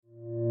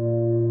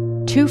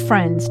Two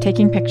friends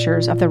taking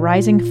pictures of the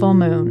rising full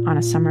moon on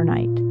a summer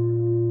night.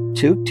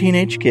 Two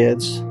teenage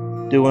kids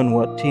doing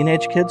what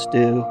teenage kids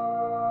do.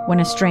 When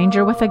a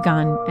stranger with a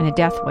gun and a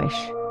death wish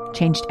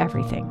changed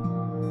everything.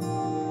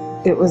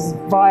 It was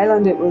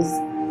violent, it was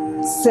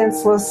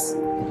senseless,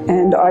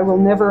 and I will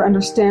never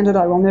understand it,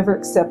 I will never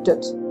accept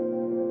it.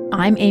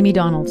 I'm Amy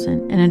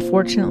Donaldson, and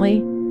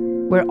unfortunately,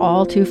 we're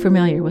all too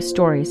familiar with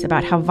stories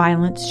about how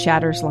violence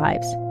shatters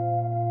lives.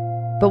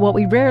 But what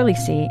we rarely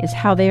see is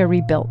how they are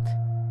rebuilt.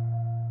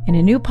 In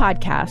a new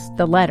podcast,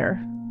 The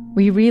Letter,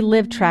 we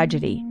relive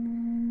tragedy,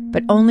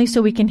 but only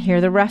so we can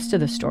hear the rest of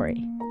the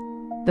story.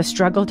 The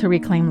struggle to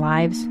reclaim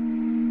lives,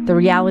 the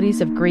realities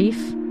of grief,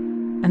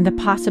 and the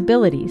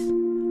possibilities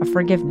of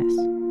forgiveness.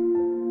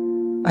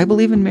 I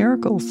believe in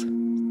miracles.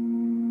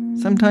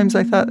 Sometimes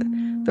I thought,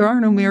 there are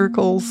no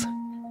miracles.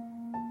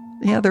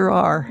 Yeah, there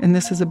are, and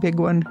this is a big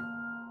one.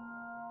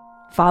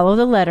 Follow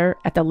The Letter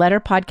at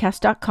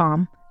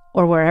theletterpodcast.com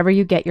or wherever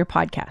you get your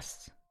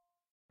podcasts.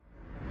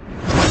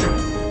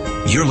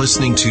 You're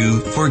listening to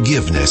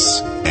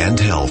Forgiveness and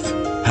Health.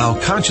 How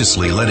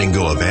consciously letting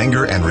go of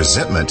anger and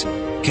resentment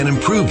can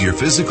improve your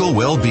physical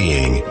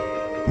well-being.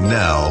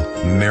 Now,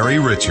 Mary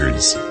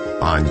Richards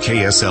on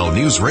KSL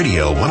News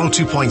Radio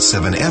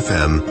 102.7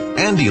 FM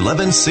and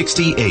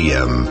 1160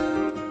 AM.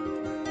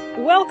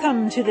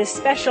 Welcome to this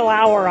special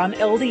hour on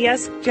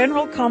LDS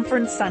General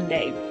Conference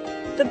Sunday.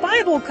 The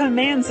Bible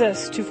commands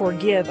us to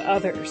forgive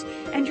others,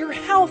 and your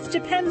health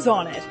depends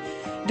on it.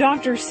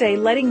 Doctors say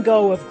letting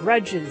go of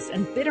grudges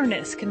and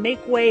bitterness can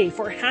make way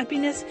for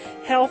happiness,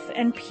 health,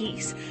 and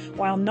peace,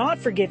 while not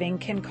forgiving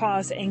can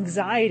cause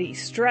anxiety,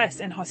 stress,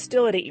 and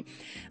hostility.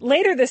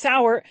 Later this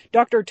hour,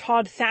 Dr.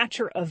 Todd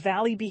Thatcher of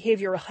Valley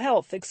Behavioral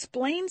Health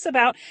explains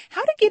about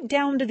how to get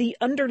down to the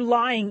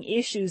underlying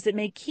issues that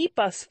may keep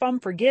us from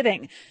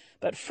forgiving.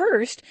 But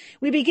first,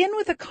 we begin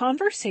with a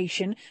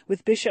conversation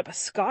with Bishop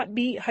Scott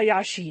B.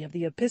 Hayashi of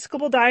the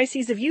Episcopal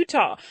Diocese of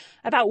Utah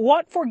about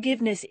what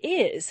forgiveness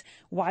is,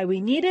 why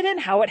we need it, and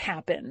how it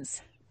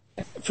happens.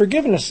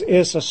 Forgiveness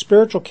is a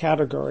spiritual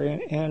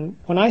category, and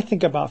when I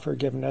think about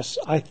forgiveness,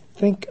 I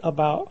think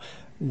about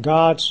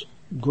God's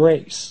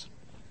grace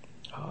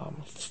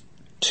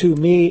to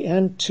me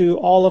and to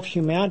all of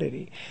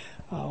humanity,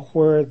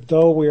 where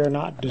though we are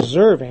not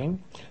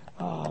deserving,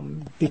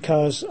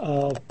 because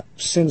of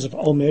sins of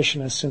omission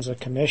and sins of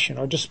commission,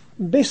 or just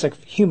basic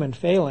human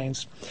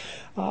failings,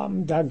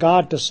 that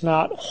God does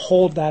not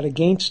hold that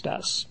against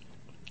us.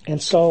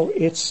 And so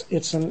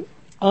it's an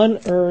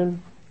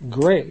unearned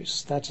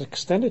grace that's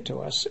extended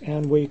to us,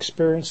 and we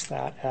experience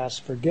that as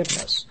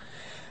forgiveness.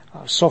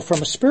 So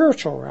from a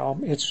spiritual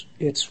realm,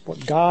 it's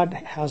what God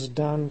has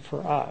done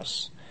for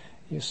us,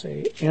 you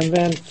see. And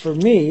then for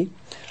me,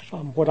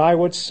 what I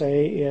would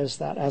say is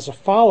that as a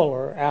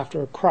follower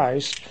after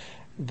Christ,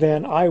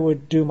 then I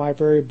would do my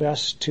very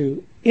best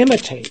to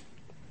imitate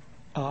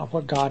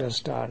what God has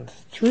done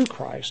through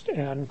Christ,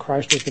 and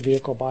Christ is the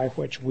vehicle by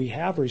which we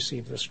have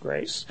received this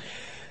grace.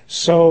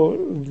 So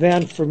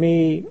then for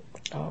me,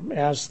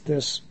 as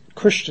this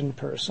Christian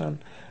person,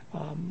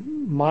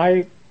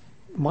 my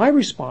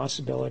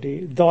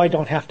responsibility, though I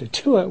don't have to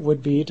do it,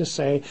 would be to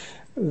say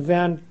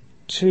then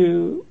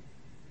to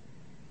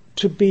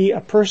be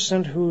a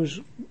person who's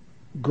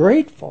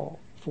grateful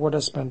for what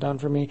has been done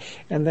for me,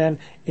 and then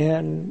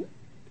in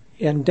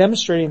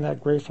demonstrating that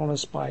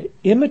gratefulness by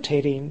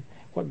imitating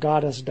what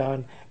God has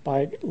done,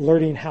 by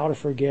learning how to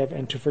forgive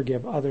and to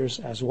forgive others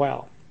as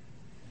well.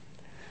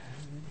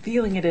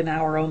 Feeling it in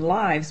our own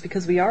lives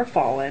because we are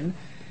fallen,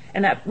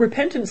 and that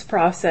repentance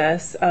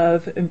process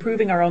of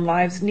improving our own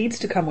lives needs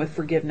to come with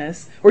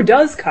forgiveness, or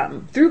does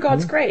come through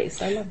God's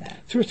grace. I love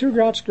that. Through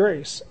God's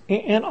grace.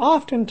 And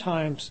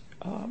oftentimes,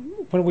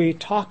 when we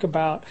talk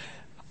about,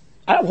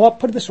 well,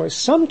 put it this way,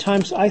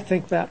 sometimes I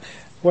think that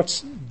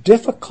what's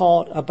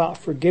difficult about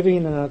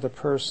forgiving another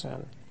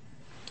person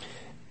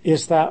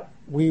is that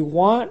we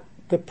want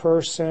the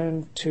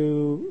person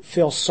to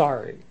feel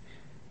sorry,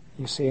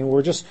 you see, and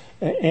we're just,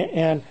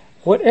 and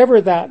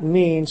whatever that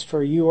means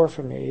for you or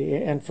for me,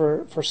 and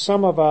for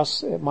some of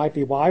us, it might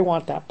be, well, I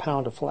want that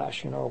pound of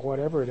flesh, or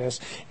whatever it is,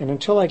 and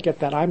until I get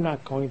that, I'm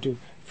not going to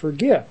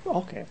forgive.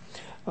 Okay.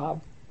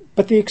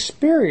 But the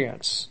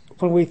experience,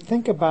 when we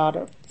think about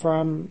it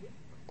from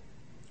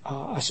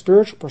a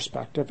spiritual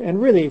perspective,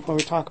 and really when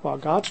we talk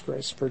about God's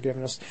grace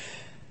forgiveness,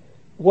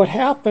 what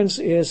happens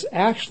is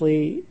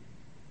actually,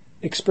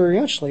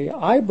 experientially,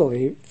 I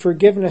believe,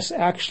 forgiveness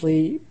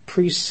actually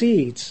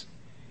precedes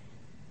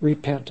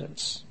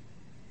repentance.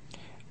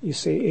 You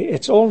see,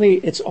 it's only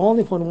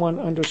when one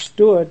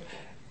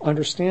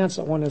understands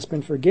that one has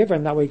been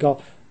forgiven that we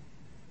go,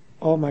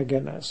 oh my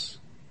goodness,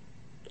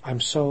 I'm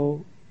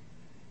so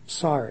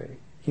sorry.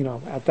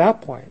 At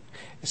that point.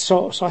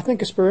 So I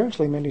think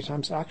experientially many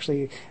times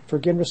actually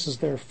forgiveness is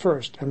there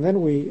first, and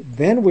then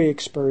we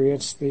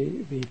experience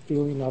the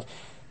feeling of,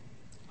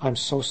 I'm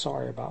so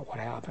sorry about what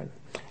happened.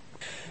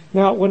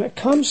 Now, when it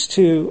comes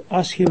to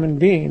us human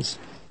beings,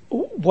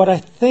 what I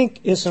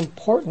think is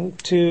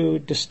important to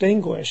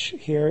distinguish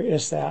here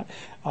is that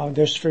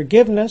there's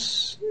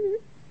forgiveness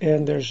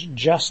and there's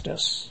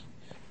justice.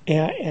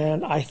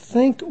 And I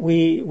think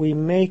we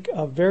make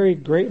a very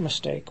great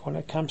mistake when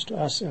it comes to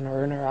us in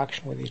our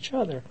interaction with each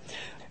other,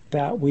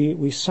 that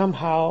we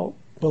somehow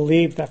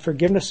believe that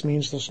forgiveness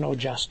means there's no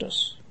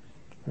justice.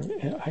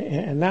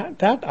 And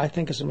that I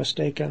think is a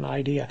mistaken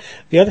idea.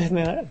 The other thing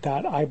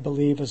that I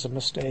believe is a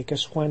mistake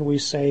is when we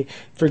say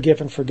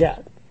forgive and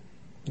forget.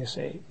 You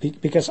see,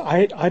 because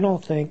I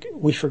don't think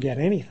we forget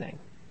anything.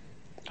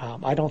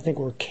 I don't think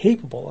we're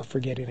capable of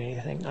forgetting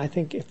anything. I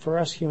think for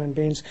us human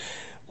beings,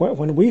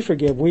 when we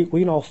forgive,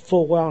 we know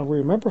full well and we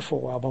remember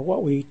full well, but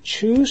what we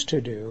choose to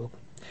do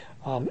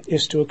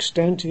is to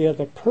extend to the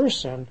other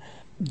person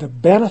the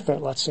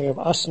benefit, let's say, of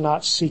us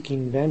not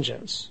seeking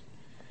vengeance.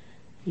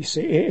 You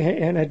see,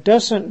 and it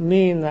doesn't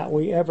mean that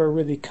we ever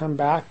really come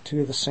back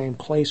to the same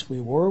place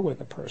we were with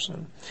a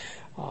person,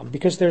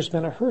 because there's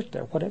been a hurt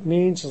there. What it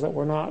means is that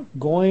we're not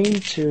going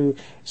to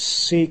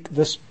seek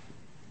this.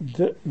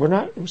 We're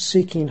not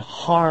seeking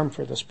harm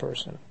for this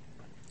person.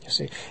 You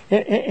see,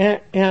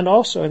 and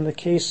also in the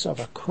case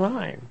of a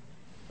crime,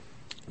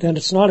 then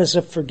it's not as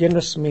if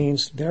forgiveness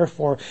means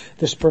therefore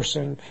this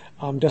person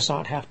does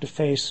not have to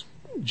face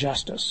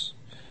justice.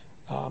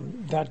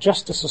 That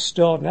justice is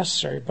still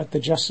necessary, but the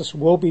justice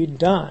will be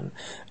done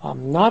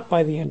not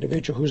by the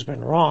individual who's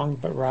been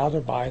wronged, but rather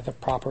by the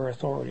proper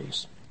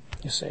authorities.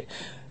 You see,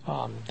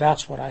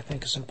 that's what I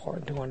think is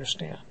important to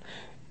understand.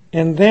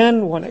 And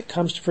then when it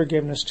comes to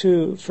forgiveness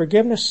too,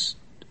 forgiveness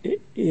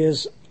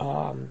is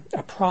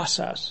a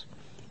process.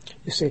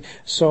 You see,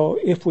 so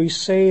if we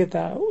say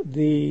that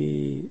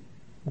the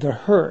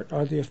hurt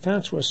or the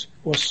offense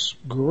was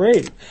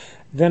great,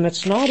 then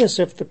it's not as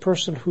if the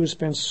person who's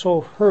been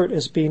so hurt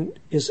is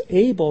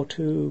able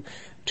to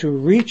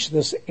reach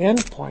this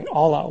end point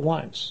all at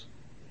once.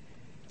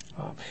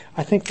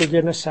 I think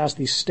forgiveness has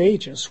these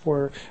stages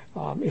where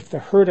if the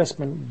hurt has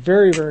been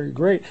very, very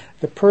great,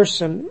 the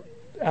person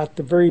at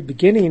the very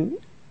beginning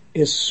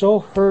is so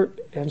hurt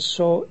and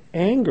so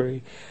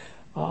angry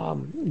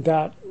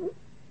that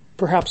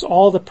perhaps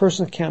all the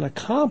person can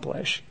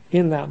accomplish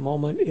in that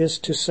moment is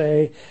to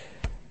say,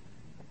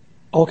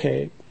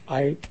 okay,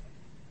 I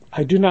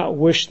do not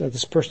wish that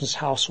this person's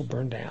house will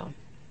burn down.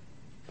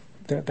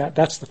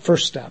 That's the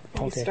first step.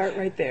 Okay. You start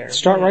right there.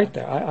 Start right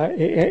there.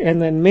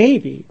 And then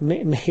maybe a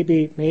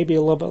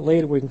little bit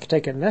later we can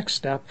take a next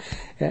step,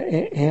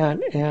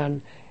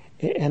 and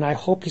I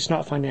hope he's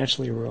not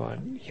financially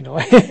ruined.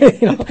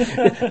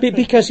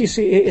 Because you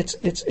see,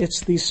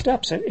 it's these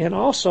steps, and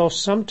also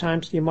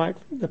sometimes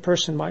the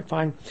person might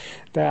find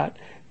that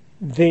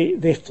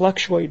they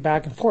fluctuate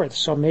back and forth.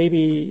 So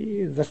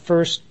maybe the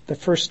first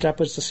step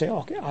is to say,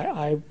 okay,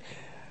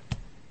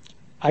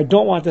 I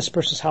don't want this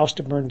person's house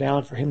to burn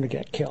down for him to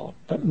get killed.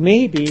 But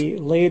maybe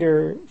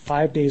later,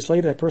 5 days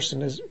later, that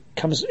person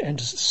comes and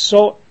is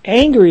so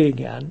angry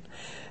again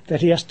that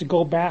he has to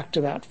go back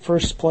to that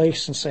first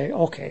place and say,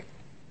 okay,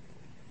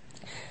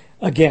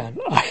 again,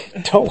 I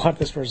don't want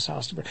this person's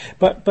house to burn.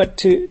 But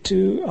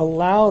to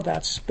allow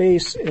that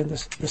space in the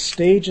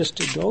stages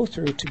to go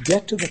through to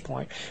get to the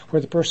point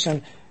where the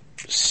person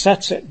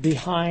sets it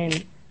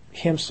behind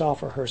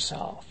himself or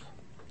herself.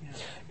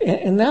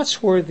 And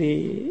that's where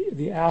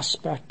the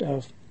aspect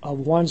of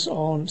one's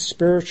own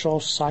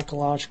spiritual,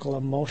 psychological,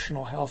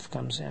 emotional health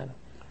comes in.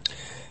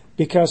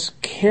 Because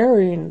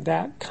carrying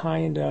that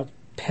kind of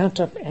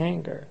pent-up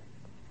anger,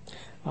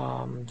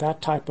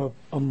 that type of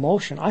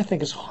emotion, I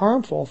think is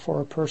harmful for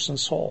a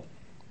person's soul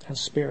and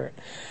spirit.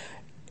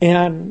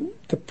 And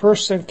the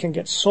person can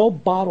get so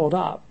bottled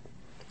up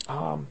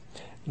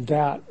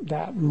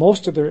that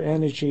most of their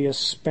energy is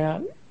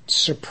spent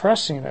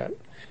suppressing it,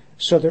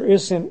 so there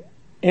isn't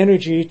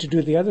energy to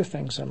do the other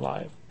things in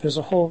life. There's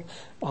a whole,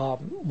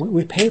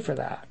 we pay for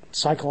that,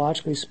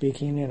 psychologically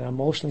speaking and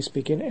emotionally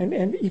speaking,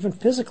 and even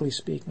physically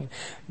speaking.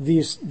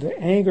 The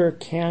anger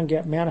can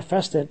get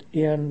manifested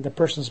in the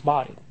person's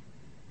body.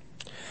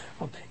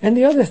 And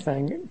the other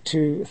thing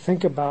to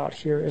think about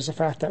here is the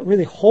fact that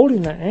really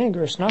holding that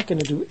anger is not going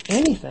to do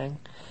anything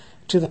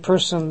to the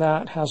person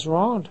that has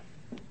wronged,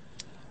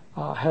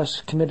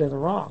 has committed a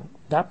wrong.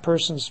 That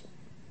person's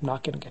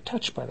not going to get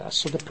touched by that.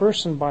 So the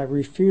person, by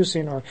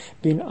refusing or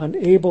being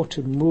unable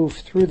to move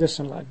through this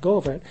and let go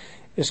of it,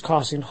 is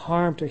causing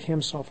harm to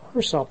himself or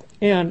herself.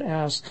 And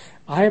as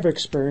I have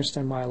experienced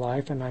in my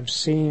life, and I've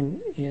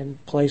seen in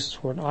places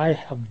where I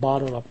have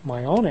bottled up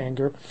my own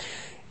anger,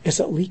 is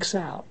it leaks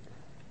out.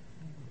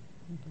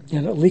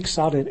 And it leaks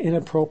out in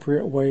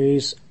inappropriate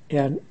ways,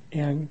 and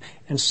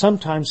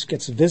sometimes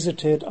gets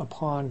visited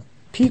upon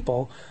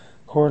people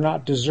who are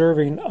not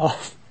deserving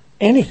of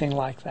anything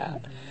like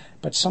that.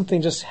 But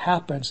something just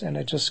happens and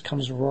it just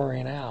comes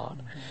roaring out.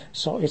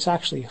 So it's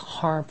actually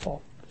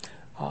harmful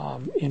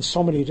in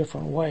so many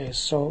different ways.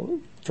 So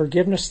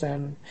forgiveness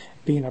then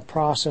being a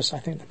process, I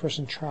think the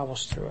person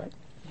travels through it.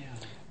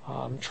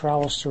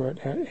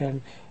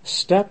 And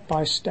step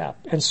by step.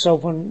 And so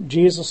when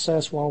Jesus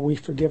says, well, we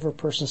forgive a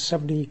person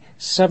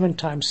 77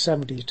 times,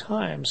 70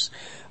 times,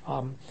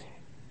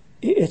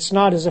 it's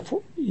not as if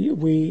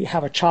we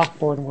have a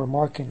chalkboard and we're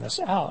marking this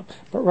out,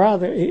 but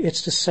rather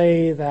it's to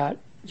say that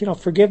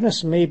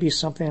forgiveness may be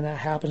something that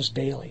happens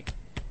daily,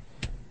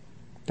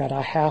 that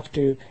I have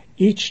to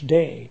each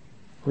day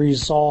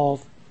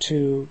resolve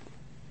to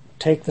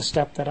take the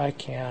step that I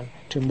can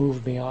to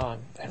move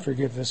beyond and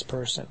forgive this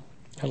person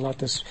and let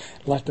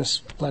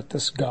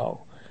this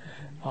go.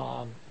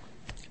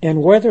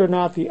 And whether or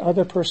not the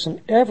other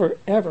person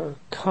ever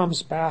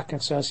comes back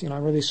and says,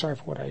 I'm really sorry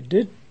for what I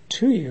did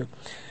to you,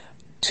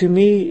 to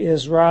me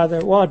is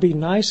rather, well, it'd be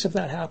nice if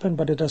that happened,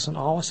 but it doesn't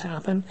always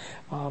happen.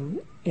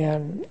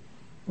 And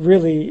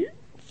really,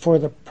 for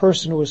the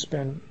person who has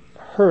been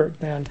hurt,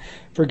 then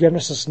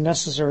forgiveness is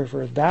necessary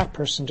for that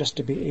person just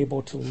to be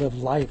able to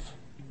live life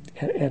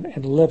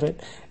and live it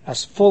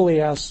as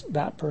fully as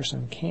that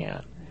person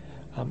can.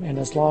 And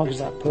as long as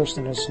that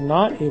person is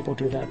not able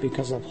to do that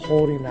because of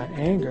holding that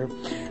anger,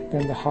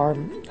 then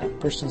that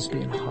person's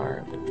being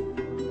harmed.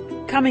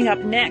 Coming up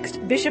next,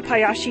 Bishop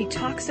Hayashi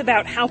talks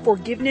about how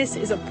forgiveness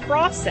is a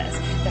process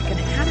that can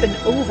happen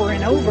over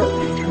and over,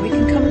 and we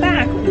can come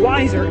back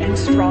wiser and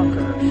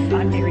stronger.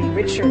 I'm Mary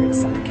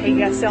Richards on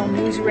KSL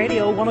News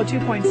Radio,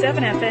 102.7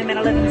 FM and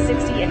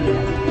 1160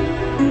 AM.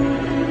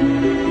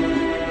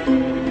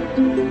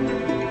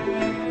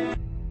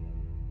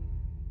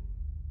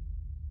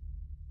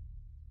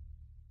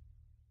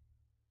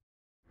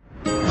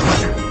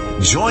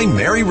 Join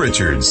Mary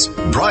Richards,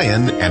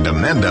 Brian, and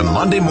Amanda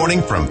Monday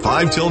morning from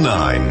 5 till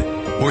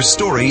 9 for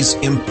stories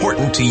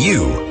important to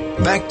you.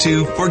 Back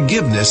to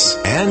forgiveness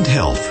and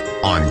health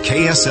on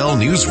KSL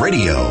News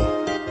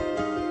Radio.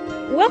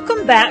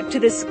 Welcome back to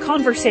this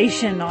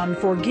conversation on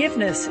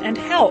forgiveness and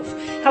health,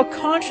 how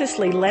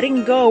consciously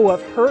letting go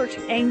of hurt,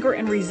 anger,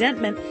 and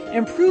resentment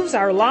improves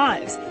our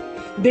lives.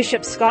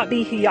 Bishop Scott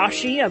B.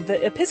 Hayashi of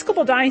the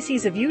Episcopal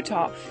Diocese of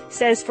Utah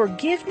says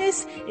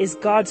forgiveness is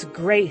God's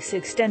grace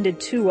extended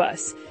to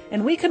us,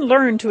 and we can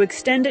learn to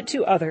extend it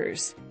to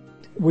others.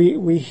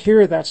 We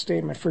hear that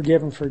statement,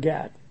 forgive and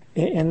forget,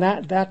 and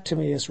that to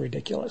me is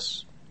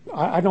ridiculous.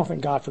 I don't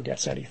think God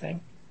forgets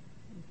anything.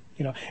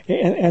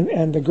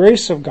 And the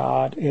grace of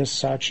God is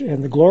such,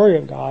 and the glory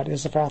of God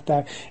is the fact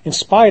that in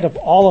spite of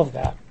all of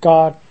that,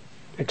 God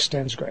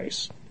extends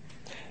grace.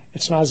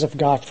 It's not as if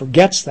God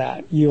forgets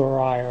that you or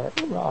I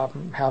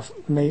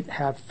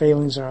have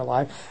failings in our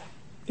life.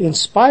 In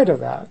spite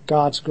of that,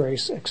 God's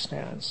grace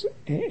extends.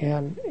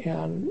 And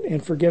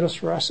forgiveness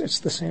for us, it's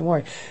the same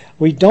way.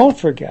 We don't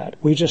forget.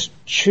 We just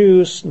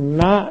choose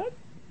not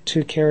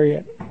to carry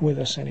it with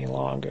us any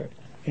longer.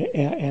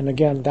 And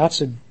again,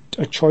 that's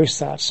a choice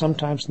that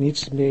sometimes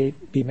needs to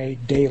be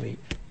made daily,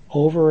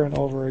 over and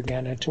over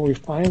again, until we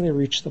finally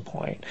reach the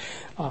point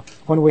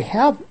when we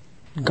have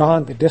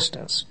gone the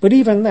distance. But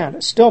even then,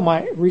 it still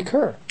might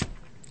recur.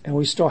 And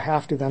we still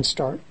have to then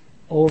start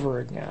over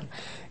again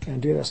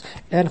and do this.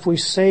 And if we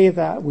say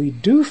that we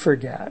do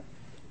forget,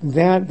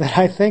 then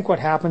I think what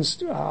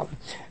happens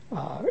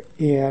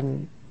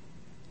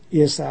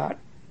is that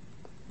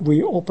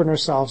we open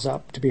ourselves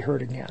up to be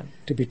hurt again,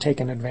 to be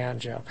taken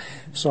advantage of.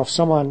 So if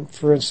someone,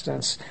 for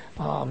instance,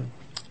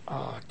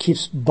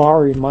 keeps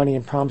borrowing money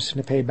and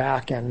promising to pay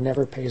back and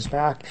never pays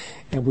back,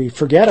 and we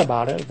forget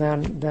about it,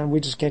 then we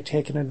just get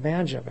taken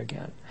advantage of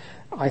again.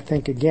 I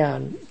think,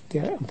 again,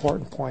 the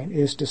important point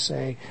is to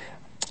say,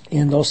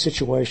 in those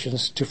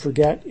situations, to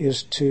forget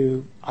is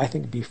to, I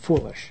think, be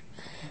foolish,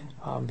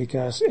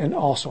 and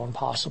also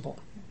impossible.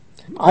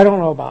 I don't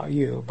know about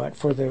you, but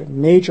for the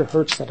major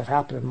hurts that have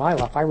happened in my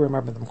life, I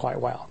remember them quite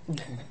well.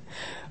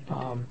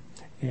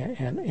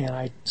 And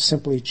I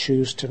simply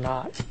choose to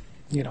not,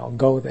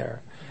 go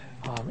there.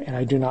 And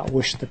I do not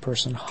wish the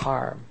person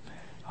harm.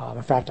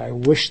 In fact, I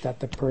wish that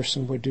the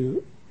person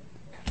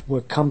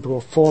would come to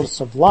a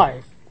fullness of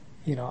life,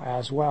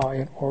 as well,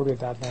 in order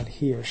that then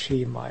he or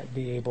she might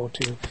be able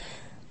to,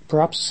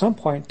 perhaps at some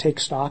point, take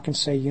stock and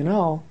say,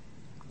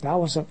 that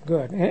wasn't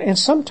good. And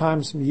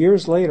sometimes,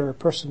 years later, a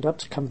person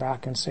does come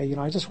back and say,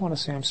 I just want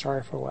to say I'm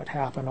sorry for what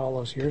happened all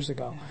those years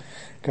ago,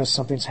 because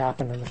something's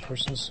happened and the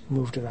person's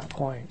moved to that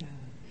point.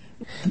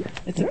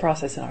 It's a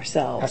process in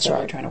ourselves that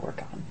we're trying to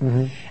work on.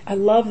 Mm-hmm. I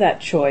love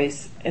that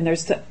choice, and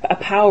there's a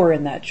power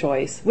in that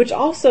choice, which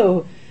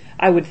also,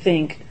 I would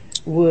think,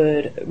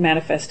 would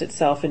manifest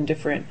itself in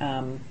different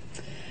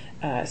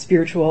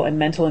spiritual and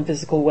mental and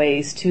physical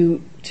ways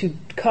to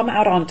come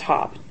out on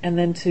top, and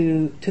then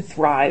to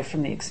thrive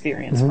from the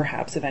experience. Mm-hmm.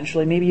 Perhaps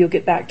eventually, maybe you'll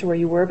get back to where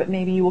you were, but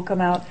maybe you will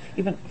come out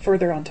even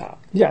further on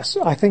top. Yes,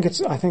 I think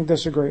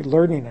there's a great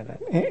learning in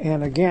it.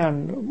 And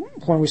again,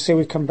 when we say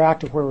we come back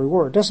to where we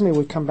were, it doesn't mean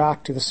we come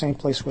back to the same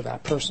place with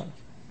that person,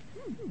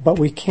 but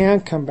we can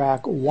come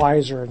back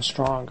wiser and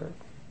stronger.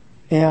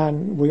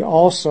 And we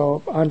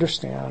also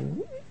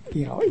understand,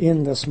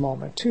 in this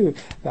moment too,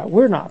 that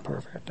we're not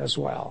perfect as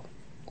well.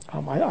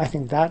 I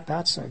think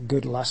that's a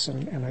good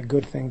lesson and a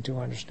good thing to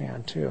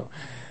understand too.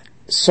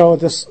 So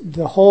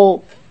the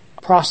whole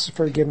process of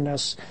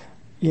forgiveness,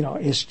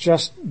 is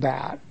just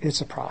that. It's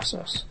a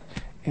process,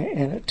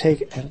 and it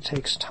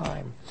takes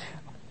time.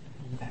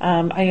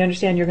 I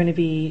understand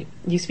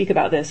you speak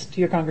about this to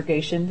your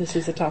congregation. This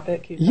is a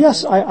topic.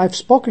 Yes, I've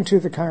spoken to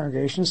the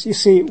congregations. You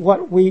see,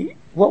 what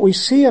we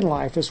see in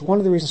life is one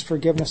of the reasons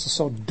forgiveness is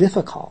so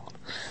difficult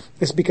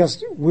is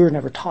because we were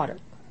never taught it.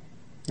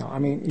 No, I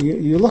mean,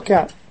 you look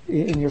at,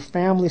 in your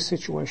family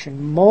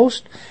situation,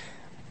 most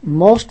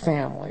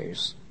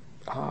families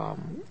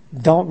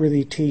don't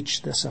really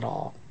teach this at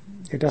all.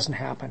 It doesn't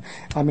happen.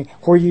 I mean,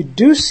 where you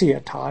do see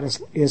it taught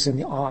is in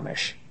the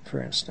Amish,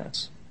 for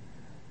instance.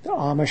 The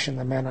Amish and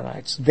the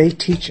Mennonites, they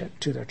teach it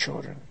to their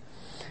children.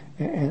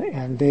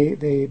 And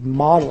they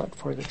model it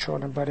for the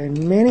children. But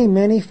in many,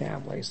 many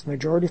families, the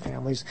majority of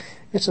families,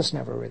 it's just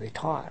never really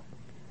taught.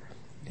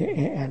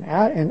 And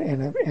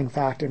in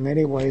fact, in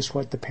many ways,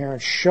 what the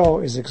parents show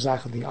is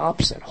exactly the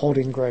opposite,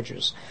 holding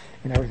grudges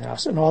and everything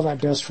else. And all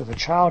that does for the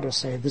child is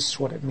say, this is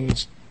what it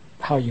means,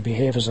 how you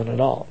behave as an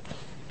adult.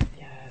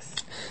 Yes.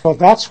 So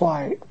that's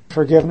why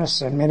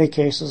forgiveness in many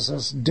cases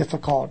is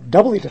difficult,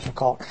 doubly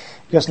difficult,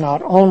 because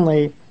not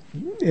only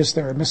is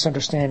there a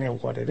misunderstanding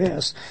of what it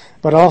is,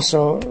 but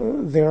also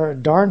there are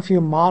darn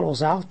few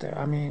models out there.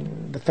 I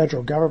mean, the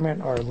federal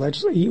government or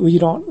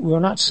we're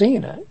not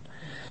seeing it.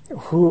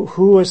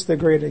 Who is the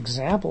great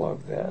example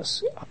of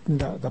this?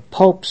 The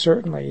Pope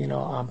certainly,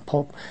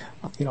 Pope,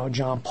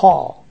 John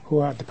Paul,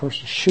 who had the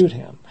person shoot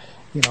him,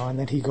 and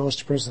then he goes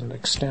to prison and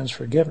extends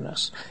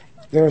forgiveness.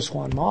 There's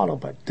one model,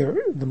 but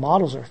the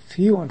models are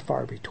few and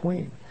far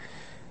between.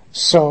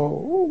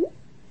 So,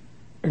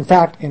 in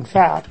fact,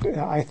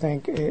 I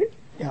think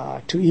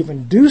to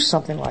even do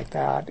something like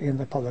that in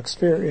the public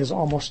sphere is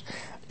almost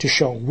to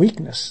show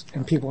weakness,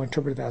 and people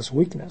interpret that as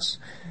weakness.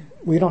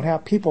 We don't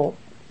have people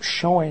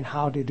showing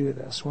how to do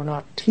this. We're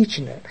not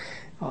teaching it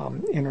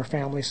in our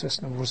family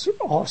system.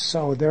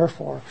 So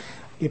therefore,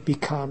 it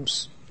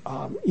becomes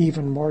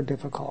even more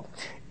difficult.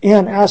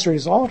 And as a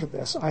result of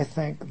this, I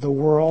think the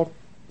world,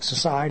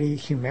 society,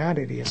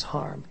 humanity is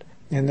harmed.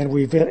 And then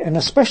and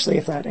especially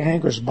if that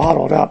anger is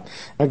bottled up,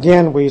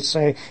 again, we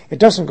say it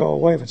doesn't go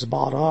away if it's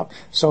bottled up.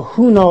 So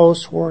who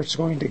knows where it's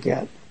going to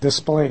get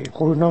displayed?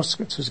 Who knows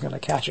who's going to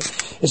catch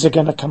it? Is it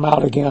going to come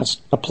out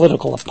against a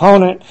political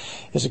opponent?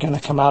 Is it going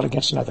to come out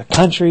against another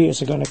country?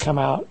 Is it going to come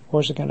out,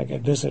 or is it going to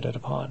get visited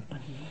upon?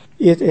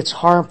 It's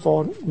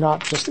harmful,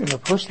 not just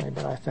interpersonally,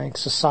 but I think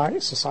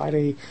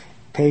society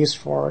pays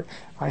for it.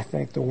 I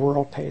think the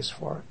world pays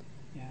for it.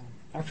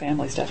 Our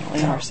families definitely,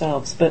 and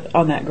ourselves, but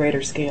on that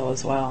greater scale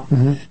as well.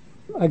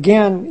 Mm-hmm.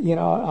 Again,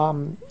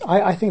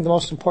 I think the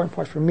most important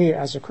part for me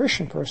as a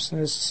Christian person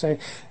is to say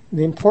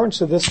the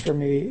importance of this for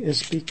me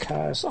is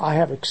because I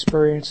have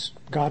experienced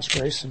God's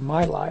grace in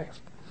my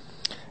life.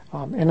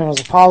 And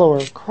as a follower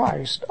of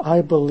Christ,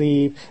 I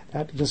believe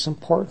that it is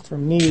important for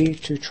me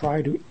to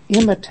try to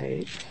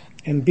imitate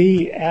and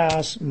be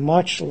as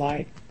much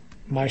like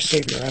my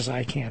Savior as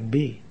I can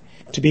be.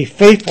 To be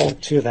faithful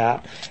to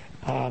that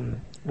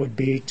would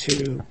be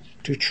to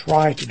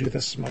try to do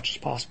this as much as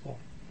possible.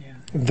 Yeah.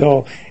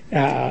 Though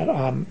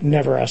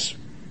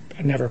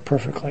never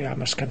perfectly, I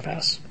must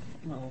confess.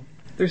 Well,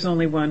 there's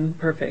only one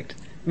perfect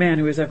man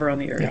who is ever on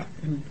the earth. Yeah.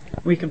 And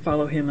we can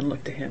follow him and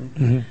look to him.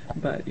 Mm-hmm.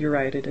 But you're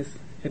right, it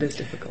is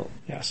difficult.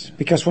 Yes, yeah.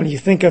 Because when you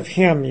think of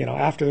him,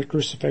 after the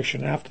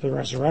crucifixion, after the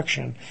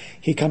resurrection,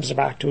 he comes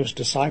back to his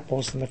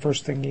disciples, and the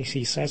first thing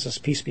he says is,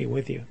 "Peace be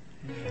with you."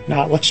 Mm-hmm.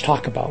 Now, let's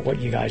talk about what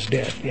you guys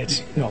did.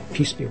 It's,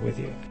 peace be with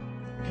you.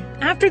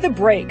 After the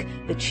break,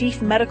 the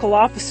Chief Medical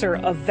Officer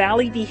of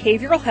Valley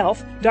Behavioral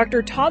Health,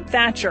 Dr. Todd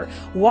Thatcher,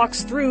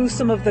 walks through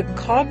some of the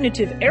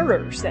cognitive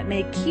errors that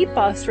may keep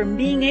us from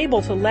being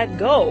able to let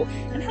go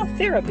and how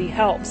therapy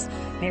helps.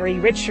 Mary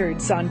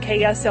Richards on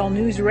KSL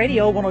News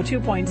Radio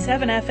 102.7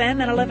 FM and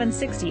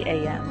 1160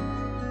 AM.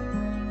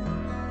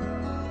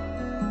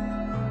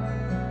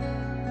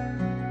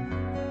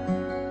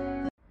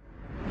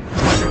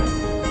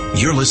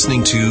 You're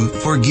listening to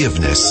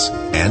Forgiveness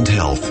and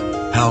Health.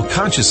 How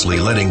consciously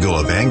letting go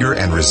of anger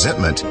and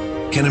resentment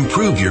can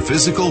improve your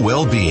physical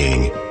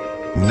well-being.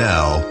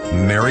 Now,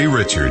 Mary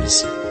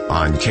Richards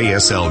on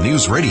KSL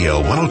News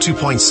Radio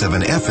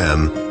 102.7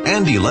 FM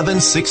and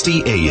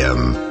 1160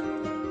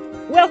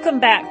 AM. Welcome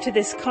back to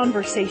this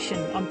conversation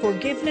on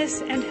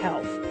forgiveness and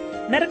health.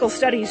 Medical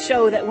studies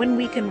show that when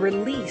we can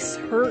release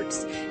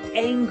hurts,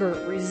 anger,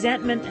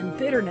 resentment, and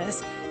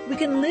bitterness, we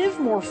can live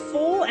more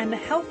full and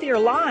healthier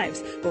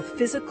lives, both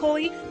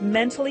physically,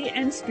 mentally,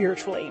 and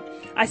spiritually.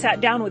 I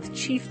sat down with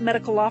Chief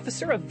Medical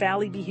Officer of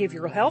Valley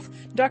Behavioral Health,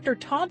 Dr.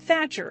 Todd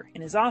Thatcher,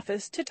 in his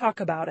office to talk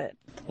about it.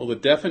 Well, the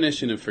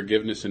definition of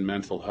forgiveness in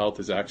mental health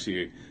is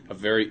actually a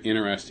very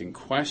interesting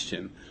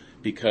question,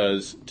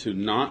 because to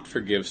not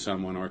forgive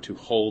someone or to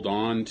hold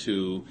on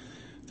to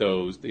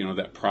those,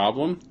 that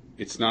problem,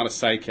 it's not a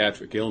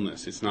psychiatric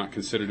illness. It's not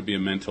considered to be a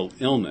mental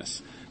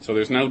illness. So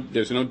there's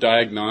no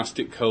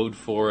diagnostic code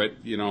for it.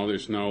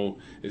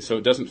 So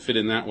it doesn't fit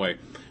in that way.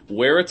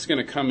 Where it's going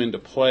to come into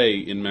play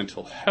in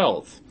mental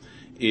health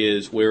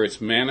is where it's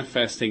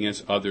manifesting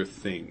as other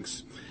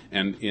things.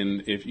 And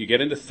if you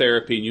get into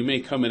therapy, you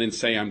may come in and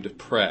say, I'm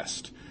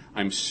depressed,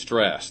 I'm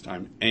stressed,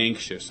 I'm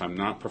anxious, I'm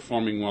not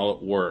performing well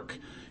at work.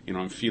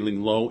 I'm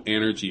feeling low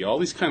energy, all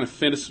these kind of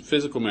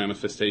physical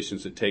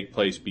manifestations that take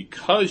place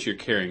because you're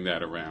carrying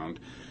that around,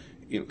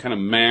 kind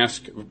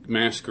of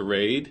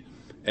masquerade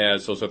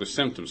as those other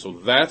symptoms. So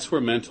that's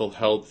where mental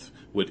health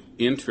would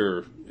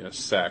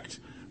intersect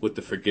with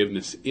the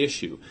forgiveness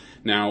issue.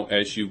 Now,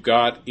 as you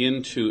got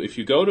into, if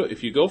you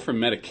go for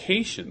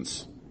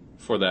medications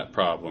for that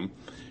problem,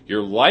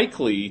 you're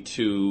likely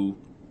to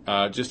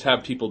just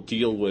have people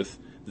deal with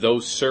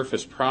those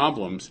surface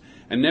problems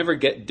and never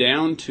get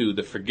down to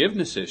the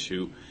forgiveness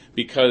issue,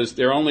 because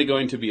they're only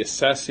going to be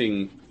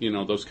assessing,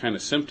 those kind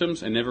of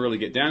symptoms and never really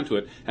get down to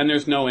it. And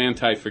there's no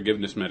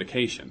anti-forgiveness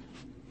medication,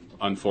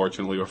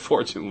 unfortunately or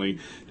fortunately,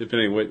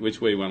 depending which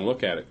way you want to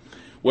look at it.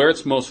 Where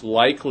it's most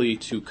likely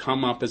to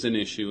come up as an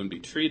issue and be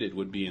treated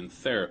would be in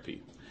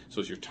therapy. So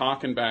as you're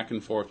talking back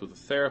and forth with a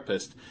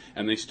therapist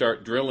and they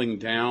start drilling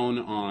down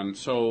on,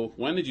 so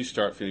when did you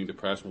start feeling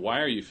depressed? Why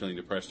are you feeling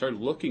depressed? Start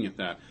looking at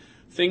that.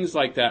 Things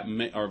like that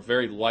are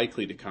very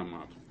likely to come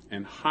up.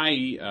 And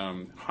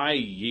high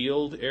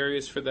yield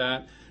areas for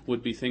that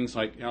would be things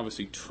like,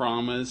 obviously,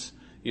 traumas,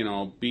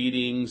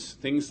 beatings,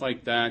 things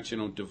like that,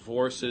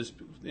 divorces,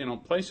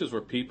 places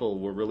where people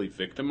were really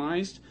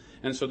victimized.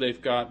 And so they've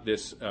got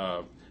this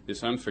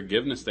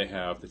unforgiveness they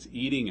have that's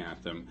eating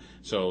at them.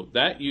 So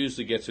that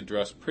usually gets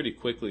addressed pretty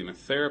quickly in a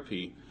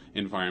therapy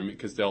environment,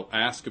 because they'll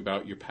ask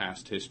about your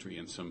past history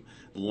and some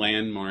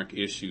landmark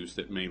issues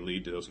that may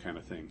lead to those kind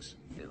of things.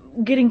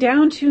 Getting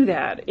down to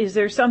that, is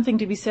there something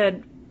to be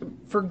said,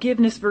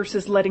 forgiveness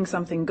versus letting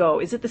something go?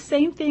 Is it the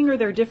same thing, or are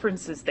there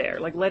differences there?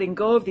 Like letting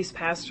go of these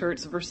past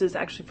hurts versus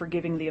actually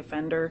forgiving the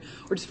offender,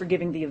 or just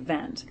forgiving the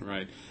event?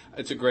 Right.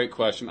 It's a great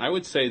question. I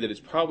would say that it's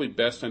probably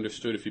best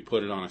understood if you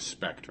put it on a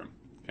spectrum,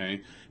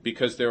 okay?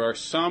 Because there are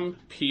some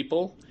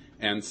people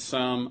and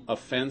some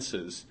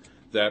offenses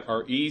that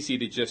are easy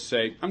to just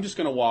say, I'm just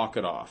going to walk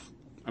it off.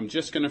 I'm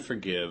just going to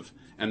forgive,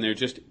 and they're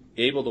just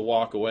able to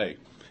walk away.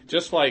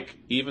 Just like,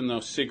 even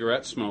though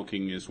cigarette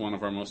smoking is one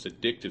of our most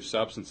addictive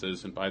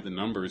substances, and by the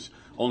numbers,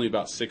 only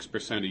about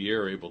 6% a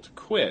year are able to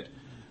quit,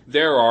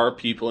 there are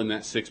people in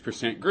that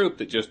 6% group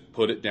that just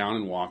put it down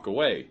and walk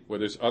away, where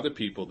there's other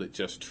people that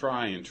just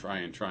try and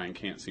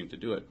can't seem to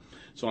do it.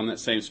 So on that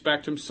same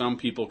spectrum, some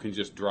people can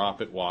just drop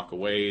it, walk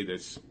away, they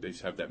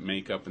just have that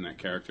makeup and that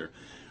character.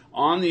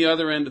 On the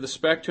other end of the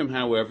spectrum,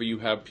 however, you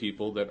have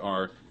people that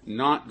are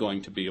not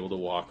going to be able to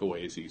walk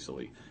away as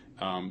easily.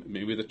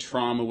 Maybe the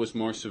trauma was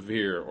more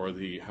severe, or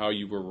how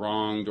you were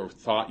wronged or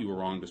thought you were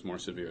wronged was more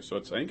severe. So I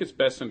think it's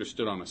best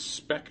understood on a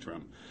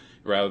spectrum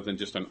rather than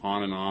just an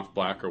on and off,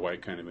 black or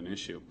white kind of an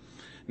issue.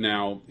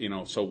 Now,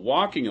 so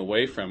walking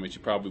away from it,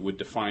 you probably would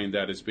define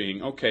that as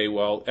being, okay,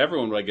 well,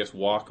 everyone would, I guess,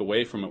 walk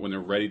away from it when they're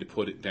ready to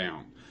put it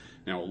down.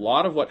 Now, a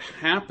lot of what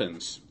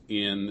happens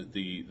in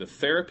the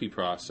therapy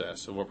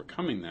process of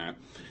overcoming that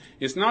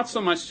is not so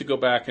much to go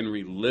back and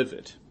relive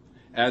it,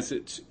 as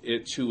it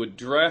to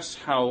address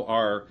how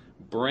our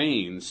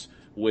brains,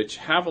 which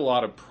have a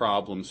lot of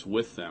problems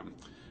with them,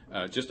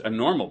 just a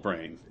normal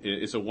brain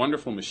is a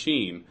wonderful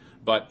machine,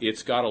 but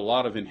it's got a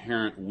lot of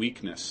inherent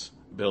weakness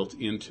built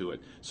into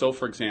it. So,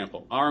 for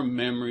example, our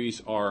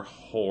memories are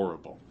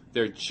horrible.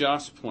 They're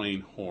just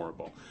plain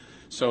horrible.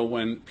 So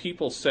when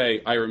people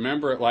say, I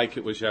remember it like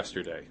it was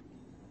yesterday,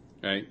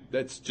 right,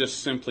 that's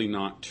just simply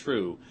not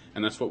true,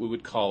 and that's what we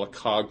would call a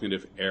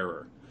cognitive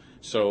error.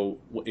 So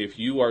if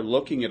you are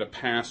looking at a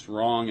past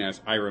wrong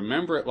as, I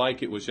remember it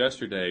like it was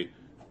yesterday,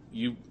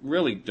 you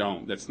really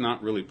don't. That's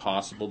not really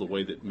possible, the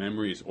way that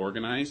memory is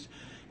organized.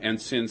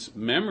 And since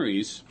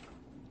memories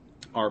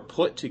are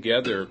put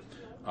together,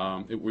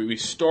 we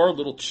store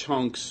little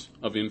chunks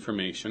of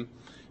information,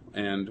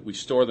 and we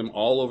store them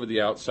all over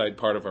the outside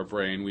part of our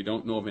brain. We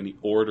don't know of any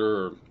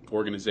order or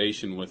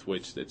organization with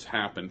which that's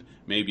happened.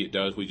 Maybe it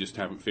does, we just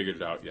haven't figured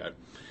it out yet.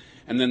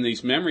 And then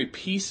these memory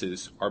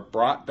pieces are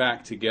brought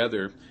back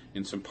together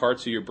in some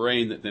parts of your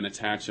brain that then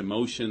attach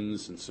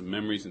emotions and some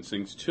memories and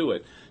things to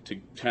it to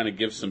kind of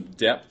give some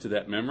depth to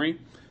that memory.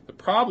 The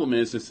problem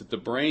is that the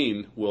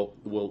brain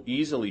will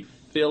easily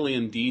fill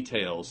in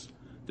details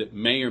that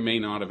may or may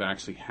not have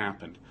actually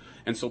happened.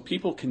 And so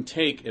people can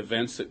take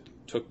events that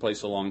took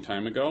place a long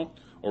time ago,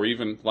 or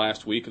even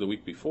last week or the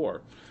week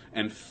before,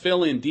 and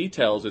fill in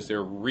details as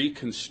they're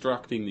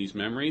reconstructing these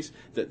memories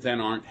that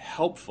then aren't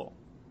helpful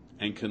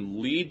and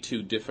can lead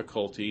to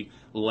difficulty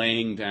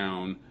laying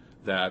down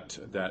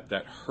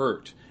that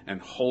hurt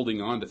and holding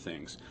on to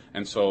things.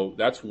 And so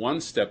that's one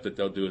step that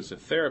they'll do as a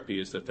therapy,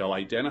 is that they'll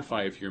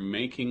identify if you're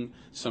making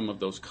some of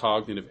those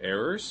cognitive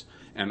errors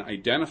and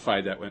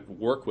identify that and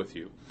work with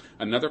you.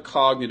 Another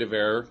cognitive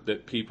error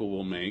that people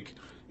will make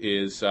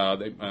is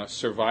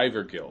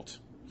survivor guilt,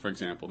 for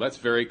example. That's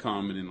very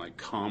common in like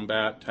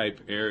combat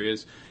type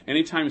areas.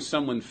 Anytime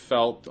someone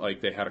felt like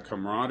they had a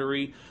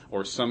camaraderie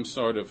or some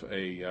sort of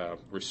a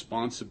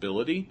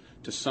responsibility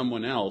to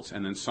someone else,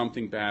 and then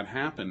something bad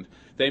happened,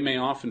 they may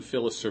often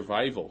feel a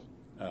survival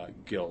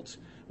guilt,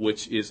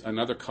 which is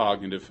another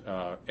cognitive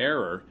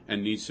error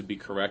and needs to be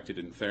corrected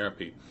in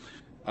therapy.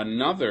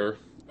 Another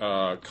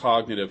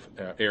cognitive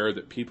error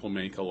that people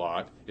make a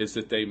lot is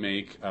that they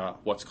make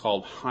what's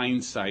called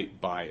hindsight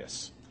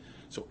bias.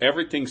 So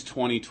everything's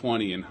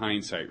 20/20 in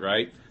hindsight,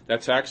 right?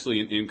 That's actually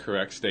an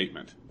incorrect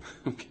statement.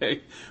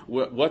 Okay,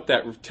 what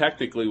that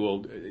technically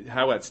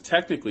how that's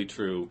technically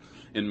true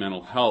in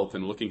mental health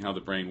and looking how the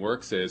brain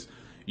works is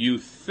you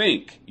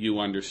think you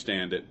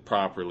understand it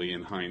properly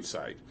in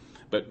hindsight.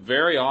 But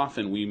very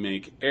often we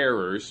make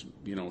errors,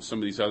 some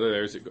of these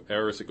other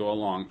errors that go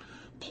along.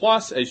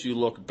 Plus, as you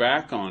look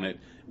back on it,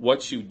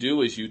 what you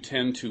do is you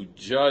tend to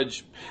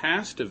judge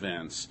past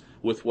events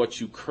with what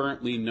you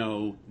currently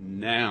know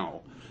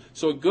now.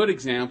 So a good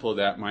example of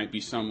that might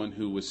be someone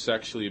who was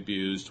sexually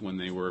abused when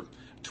they were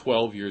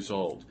 12 years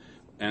old,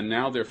 and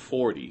now they're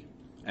 40,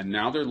 and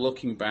now they're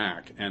looking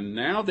back, and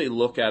now they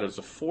look at it as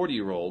a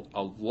 40-year-old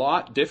a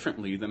lot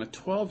differently than a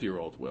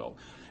 12-year-old will.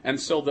 And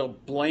so they'll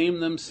blame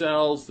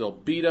themselves, they'll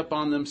beat up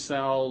on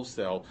themselves,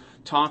 they'll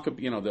talk,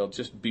 they'll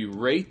just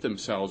berate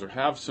themselves or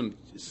have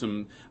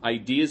some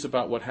ideas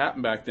about what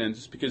happened back then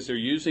just because they're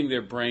using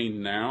their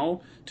brain now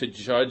to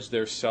judge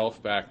their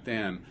self back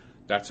then.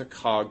 That's a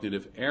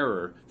cognitive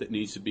error that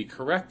needs to be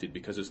corrected,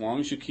 because as long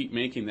as you keep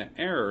making that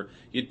error,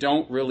 you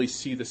don't really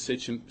see the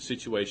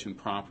situation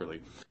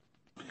properly.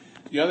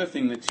 The other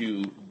thing that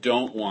you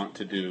don't want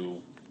to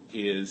do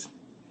is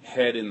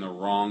head in the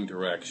wrong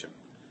direction.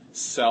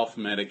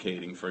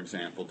 Self-medicating, for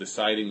example,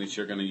 deciding that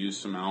you're going to use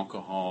some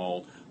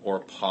alcohol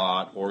or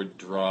pot or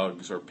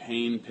drugs or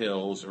pain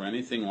pills or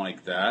anything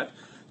like that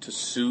to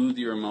soothe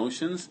your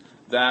emotions,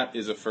 that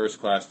is a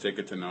first-class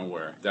ticket to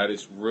nowhere. That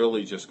is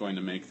really just going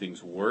to make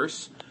things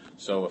worse.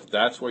 So if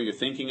that's where you're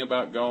thinking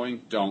about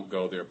going, don't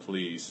go there,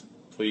 please.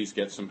 Please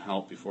get some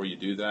help before you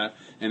do that.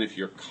 And if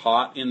you're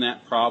caught in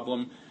that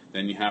problem,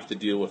 then you have to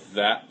deal with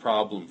that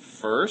problem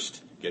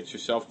first, get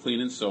yourself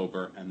clean and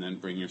sober, and then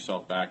bring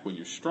yourself back when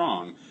you're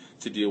strong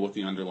to deal with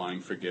the underlying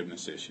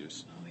forgiveness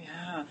issues.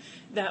 Yeah,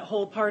 that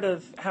whole part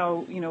of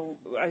how,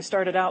 I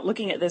started out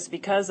looking at this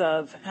because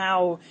of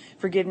how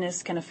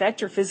forgiveness can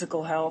affect your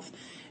physical health.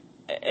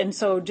 And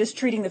so just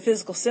treating the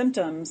physical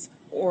symptoms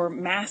or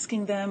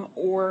masking them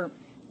or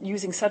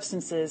using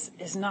substances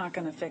is not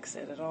going to fix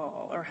it at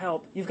all or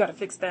help. You've got to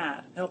fix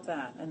that, help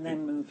that, and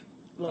then move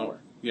lower.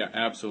 Oh, yeah,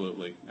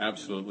 absolutely.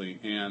 Absolutely.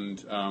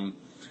 And,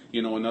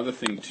 another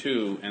thing,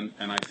 too, and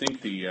I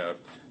think the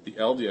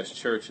LDS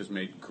Church has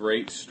made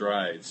great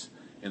strides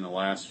in the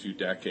last few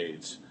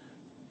decades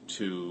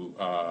to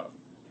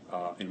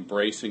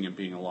embracing and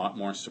being a lot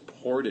more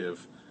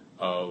supportive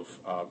of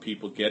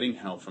people getting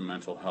help from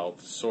mental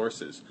health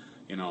sources.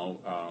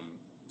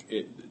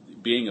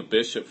 Being a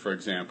bishop, for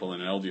example,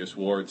 in an LDS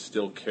ward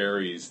still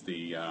carries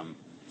the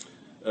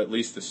at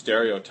least the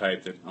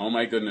stereotype that, oh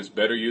my goodness,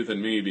 better you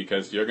than me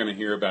because you're going to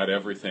hear about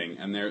everything.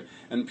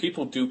 And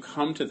people do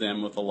come to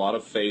them with a lot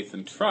of faith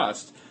and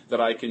trust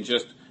that I can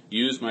just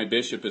use my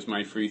bishop as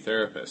my free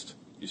therapist.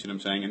 You see what I'm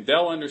saying? And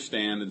they'll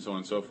understand and so on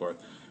and so forth.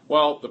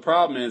 Well, the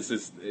problem is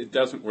it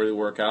doesn't really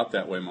work out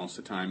that way most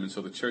of the time, and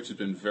so the church has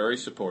been very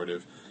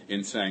supportive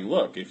in saying,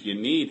 look, if you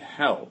need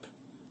help,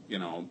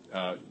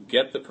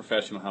 get the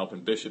professional help,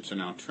 and bishops are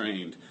now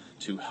trained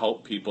to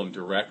help people and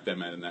direct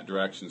them in that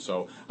direction.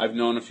 So I've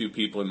known a few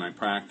people in my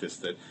practice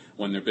that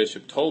when their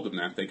bishop told them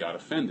that, they got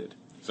offended.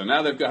 So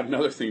now they've got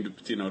another thing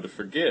to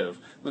forgive.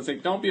 Let's say,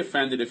 don't be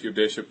offended if your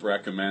bishop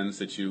recommends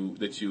that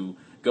you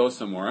go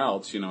somewhere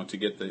else, to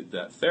get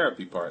that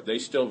therapy part. They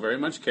still very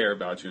much care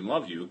about you and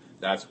love you.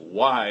 That's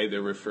why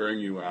they're referring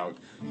you out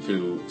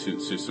to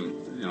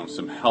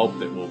some help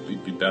that will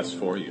be best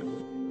for you.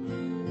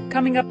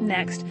 Coming up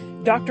next,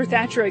 Dr.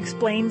 Thatcher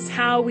explains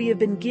how we have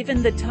been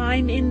given the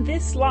time in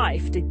this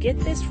life to get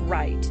this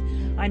right.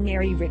 I'm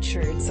Mary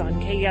Richards on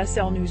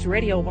KSL News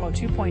Radio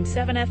 102.7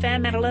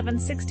 FM at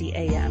 1160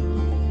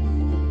 AM.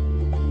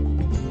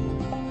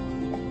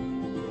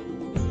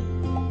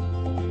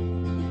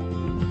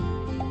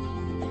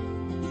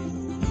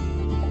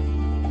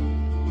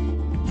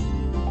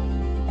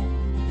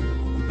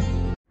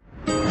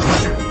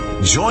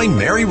 Join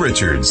Mary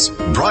Richards,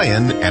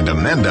 Brian, and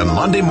Amanda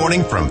Monday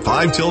morning from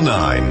 5 till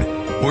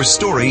 9 for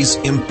stories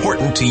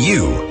important to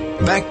you.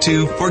 Back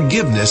to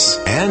forgiveness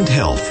and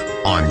health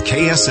on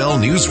KSL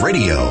News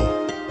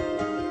Radio.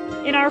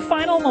 In our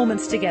final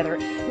moments together,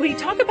 we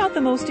talk about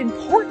the most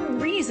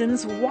important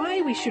reasons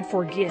why we should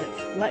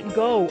forgive, let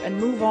go, and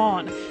move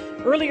on.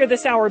 Earlier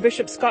this hour,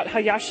 Bishop Scott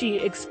Hayashi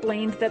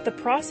explained that the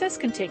process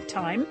can take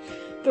time,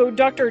 though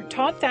Dr.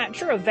 Todd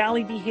Thatcher of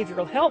Valley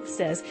Behavioral Health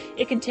says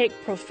it can take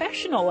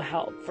professional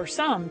help for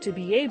some to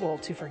be able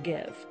to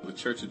forgive. The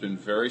church has been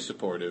very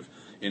supportive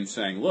in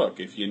saying, look,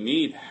 if you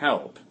need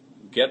help,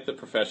 get the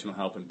professional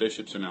help, and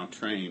bishops are now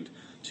trained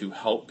to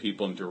help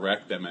people and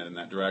direct them in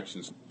that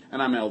direction.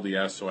 And I'm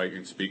LDS, so I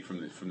can speak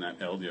from that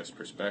LDS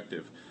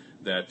perspective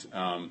that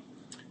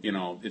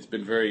it's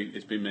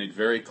been made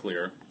very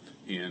clear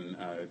in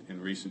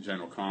recent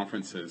general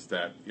conferences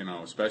that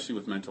especially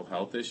with mental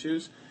health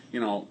issues,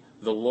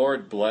 the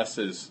Lord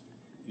blesses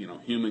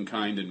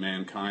humankind and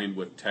mankind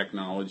with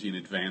technology and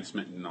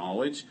advancement and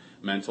knowledge.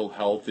 Mental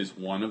health is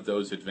one of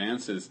those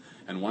advances,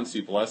 and once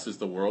he blesses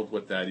the world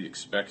with that, he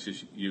expects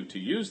you to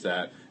use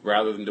that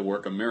rather than to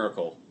work a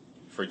miracle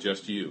for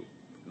just you.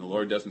 And the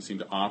Lord doesn't seem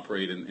to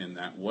operate in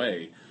that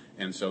way.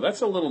 And so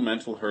that's a little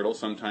mental hurdle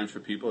sometimes for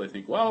people. They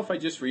think, well, if I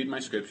just read my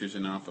scriptures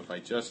enough, if I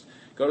just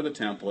go to the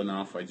temple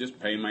enough, if I just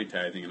pay my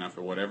tithing enough,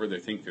 or whatever they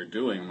think they're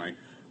doing, I'm like,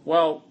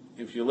 well,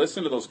 if you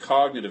listen to those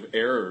cognitive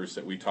errors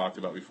that we talked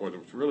about before,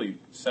 that really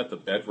set the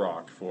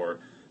bedrock for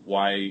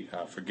why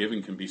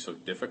forgiving can be so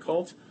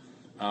difficult,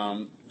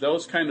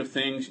 those kind of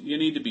things, you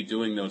need to be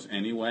doing those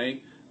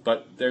anyway,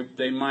 but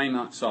they might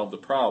not solve the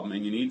problem,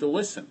 and you need to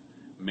listen.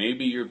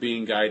 Maybe you're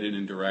being guided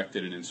and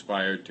directed and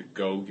inspired to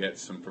go get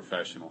some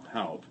professional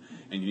help,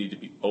 and you need to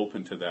be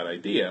open to that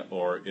idea,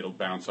 or it'll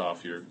bounce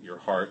off your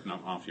heart and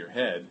off your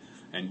head,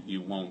 and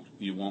you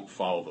won't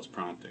follow those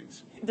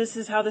promptings. This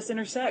is how this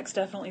intersects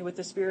definitely with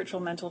the spiritual,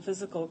 mental,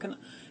 physical,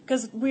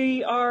 because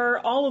we are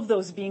all of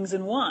those beings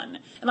in one.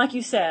 And like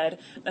you said,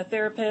 a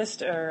therapist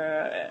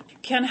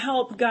can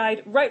help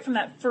guide right from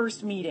that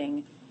first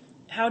meeting.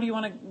 How do you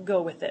want to go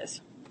with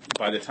this?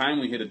 By the time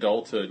we hit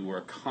adulthood, we're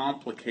a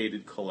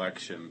complicated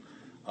collection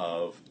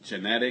of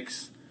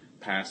genetics,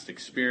 past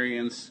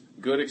experience,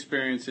 good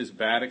experiences,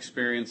 bad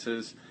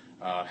experiences,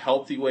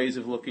 healthy ways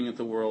of looking at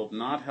the world,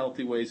 not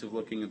healthy ways of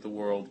looking at the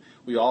world.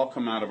 We all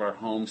come out of our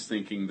homes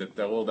thinking that,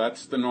 well,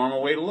 that's the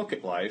normal way to look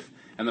at life.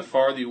 And the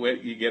farther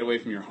you get away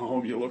from your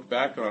home, you look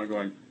back on it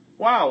going,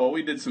 wow, well,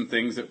 we did some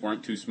things that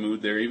weren't too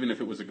smooth there, even if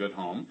it was a good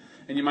home.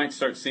 And you might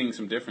start seeing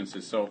some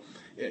differences. So,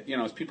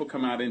 as people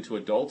come out into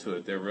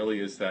adulthood, there really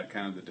is that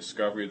kind of the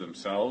discovery of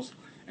themselves.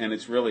 And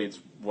it's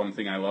one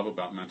thing I love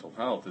about mental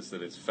health is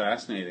that it's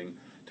fascinating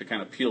to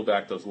kind of peel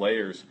back those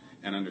layers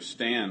and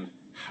understand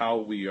how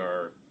we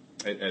are,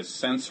 as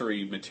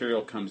sensory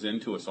material comes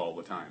into us all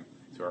the time,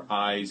 through our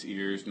eyes,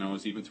 ears,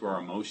 nose, even through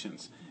our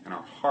emotions and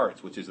our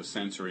hearts, which is a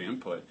sensory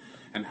input,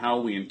 and how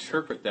we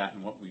interpret that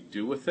and what we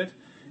do with it,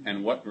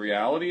 and what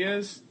reality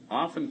is,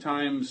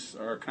 oftentimes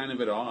are kind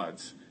of at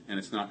odds, and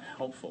it's not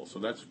helpful. So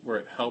that's where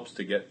it helps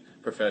to get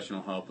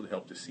professional help to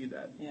help to see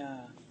that.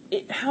 Yeah.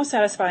 How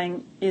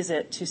satisfying is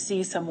it to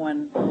see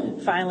someone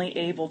finally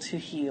able to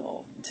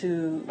heal,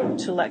 to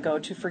let go,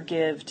 to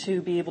forgive,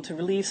 to be able to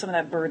relieve some of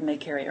that burden they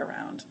carry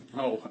around?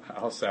 Oh,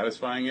 how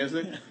satisfying is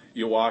it?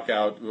 You walk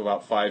out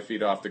about 5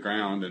 feet off the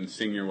ground and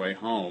sing your way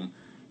home,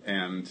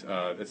 and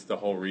that's the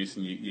whole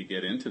reason you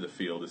get into the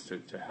field, is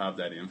to have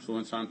that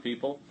influence on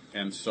people.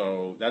 And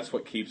so that's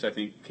what keeps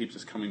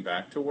us coming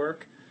back to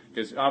work,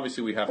 because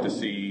obviously we have to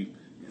see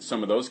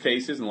some of those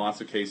cases and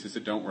lots of cases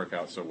that don't work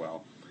out so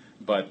well.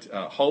 But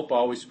hope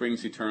always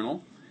springs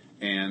eternal.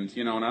 And,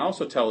 and I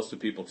also tell this to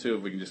people, too,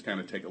 if we can just kind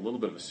of take a little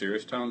bit of a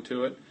serious tone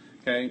to it,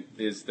 okay,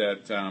 is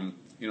that,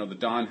 the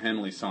Don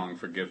Henley song,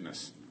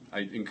 Forgiveness.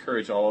 I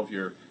encourage all of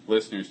your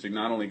listeners to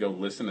not only go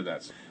listen to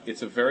that.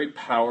 It's a very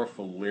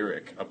powerful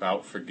lyric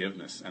about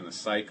forgiveness and the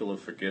cycle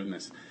of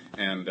forgiveness.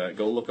 And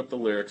go look up the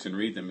lyrics and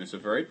read them. There's a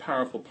very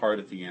powerful part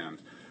at the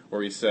end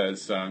where he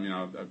says,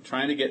 I'm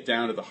trying to get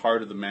down to the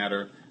heart of the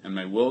matter, and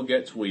my will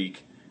gets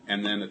weak.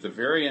 And then at the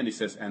very end he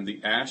says, and the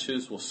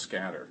ashes will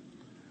scatter.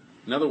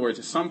 In other words,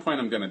 at some point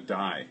I'm going to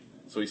die.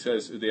 So he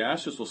says, the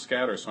ashes will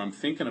scatter, so I'm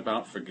thinking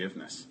about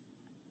forgiveness.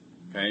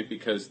 Okay?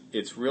 Because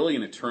it's really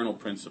an eternal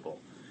principle.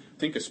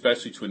 Think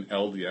especially to an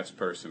LDS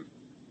person.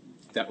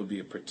 That would be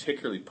a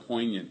particularly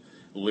poignant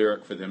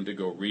lyric for them to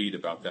go read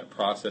about that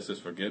process of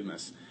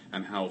forgiveness,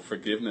 and how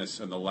forgiveness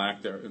and the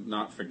lack of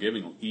not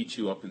forgiving will eat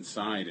you up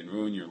inside and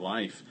ruin your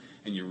life.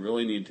 And you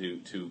really need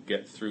to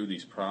get through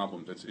these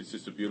problems. It's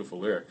just a beautiful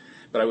lyric.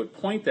 But I would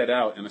point that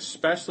out, and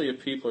especially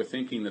if people are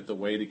thinking that the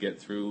way to get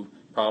through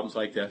problems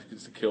like that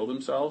is to kill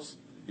themselves,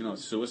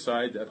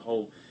 suicide, that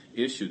whole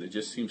issue that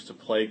just seems to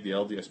plague the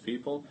LDS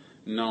people.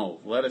 No,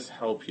 let us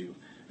help you.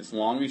 As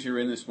long as you're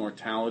in this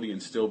mortality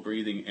and still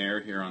breathing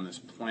air here on this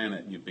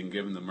planet, and you've been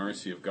given the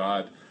mercy of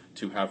God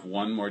to have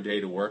one more day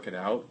to work it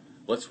out,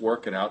 let's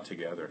work it out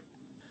together.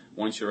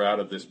 Once you're out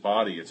of this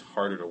body, it's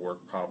harder to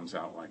work problems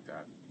out like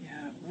that.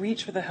 Yeah,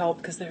 reach for the help,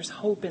 because there's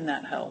hope in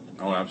that help.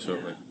 Oh,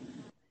 absolutely. Yeah.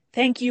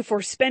 Thank you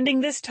for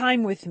spending this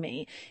time with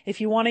me. If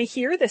you want to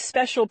hear the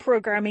special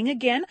programming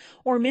again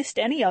or missed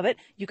any of it,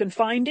 you can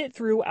find it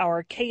through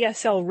our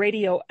KSL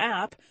Radio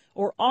app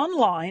or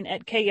online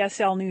at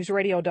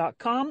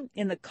kslnewsradio.com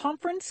in the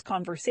Conference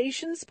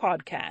Conversations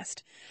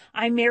podcast.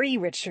 I'm Mary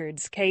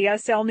Richards,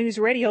 KSL News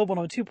Radio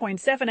 102.7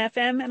 FM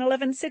and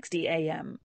 1160 AM.